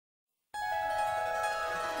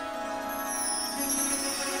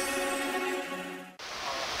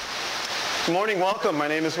Good morning, welcome. My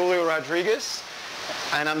name is Julio Rodriguez,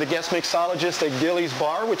 and I'm the guest mixologist at Gilley's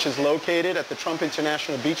Bar, which is located at the Trump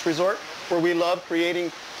International Beach Resort, where we love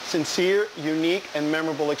creating sincere, unique, and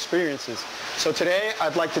memorable experiences. So today,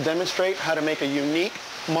 I'd like to demonstrate how to make a unique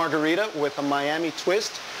margarita with a Miami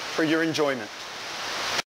twist for your enjoyment.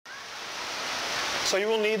 So you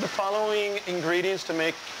will need the following ingredients to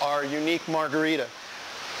make our unique margarita.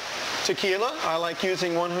 Tequila, I like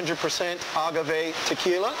using 100% agave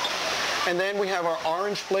tequila. And then we have our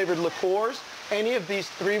orange flavored liqueurs. Any of these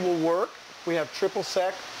three will work. We have triple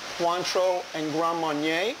sec, Cointreau, and Grand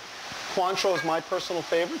Marnier. Cointreau is my personal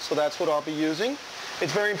favorite, so that's what I'll be using.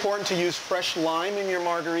 It's very important to use fresh lime in your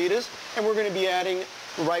margaritas, and we're going to be adding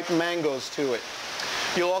ripe mangoes to it.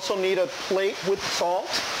 You'll also need a plate with salt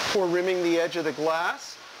for rimming the edge of the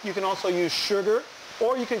glass. You can also use sugar,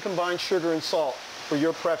 or you can combine sugar and salt for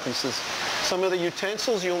your preferences. Some of the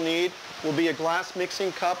utensils you'll need will be a glass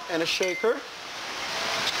mixing cup and a shaker,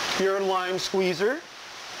 your lime squeezer,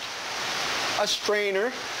 a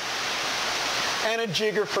strainer, and a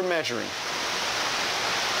jigger for measuring.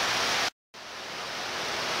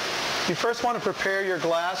 You first want to prepare your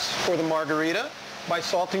glass for the margarita by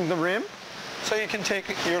salting the rim. So you can take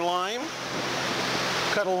your lime,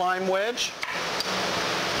 cut a lime wedge,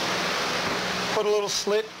 put a little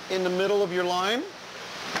slit in the middle of your lime,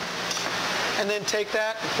 and then take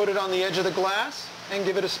that, put it on the edge of the glass, and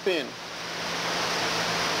give it a spin.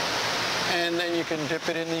 And then you can dip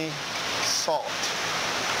it in the salt.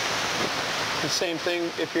 The same thing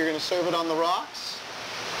if you're going to serve it on the rocks.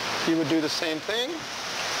 You would do the same thing.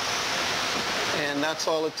 And that's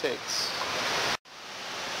all it takes.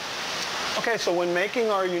 Okay, so when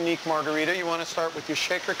making our unique margarita, you want to start with your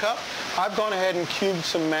shaker cup. I've gone ahead and cubed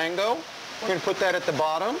some mango. We're going to put that at the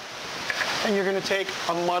bottom. And you're going to take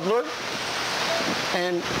a muddler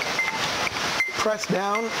and press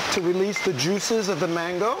down to release the juices of the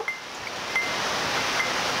mango.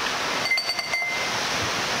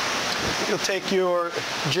 You'll take your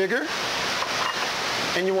jigger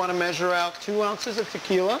and you want to measure out 2 ounces of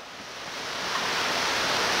tequila.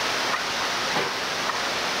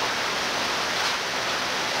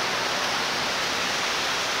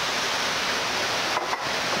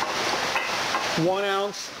 One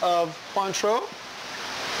ounce of Cointreau.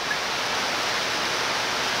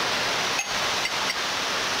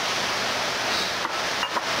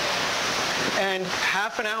 And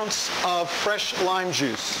half an ounce of fresh lime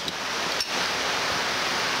juice.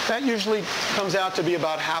 That usually comes out to be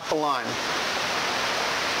about half a lime.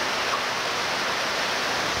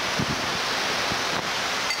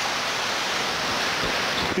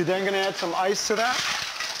 You're then going to add some ice to that.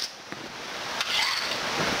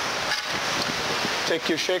 Take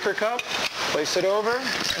your shaker cup, place it over,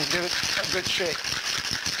 and give it a good shake.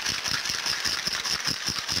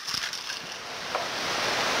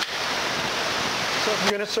 So if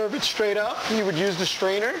you're going to serve it straight up, you would use the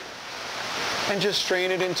strainer and just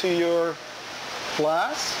strain it into your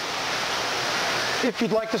glass. If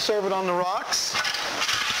you'd like to serve it on the rocks,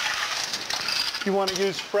 you want to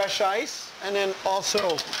use fresh ice and then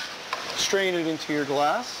also strain it into your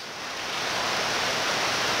glass.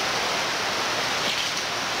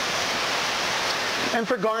 And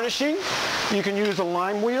for garnishing, you can use a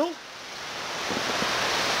lime wheel.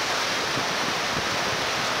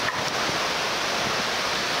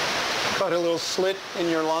 Cut a little slit in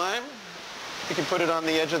your lime. You can put it on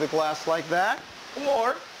the edge of the glass like that.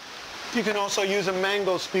 Or you can also use a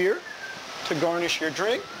mango spear to garnish your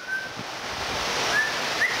drink.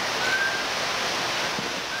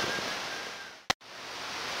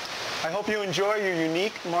 I hope you enjoy your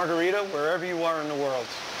unique margarita wherever you are in the world.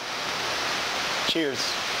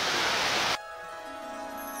 Cheers.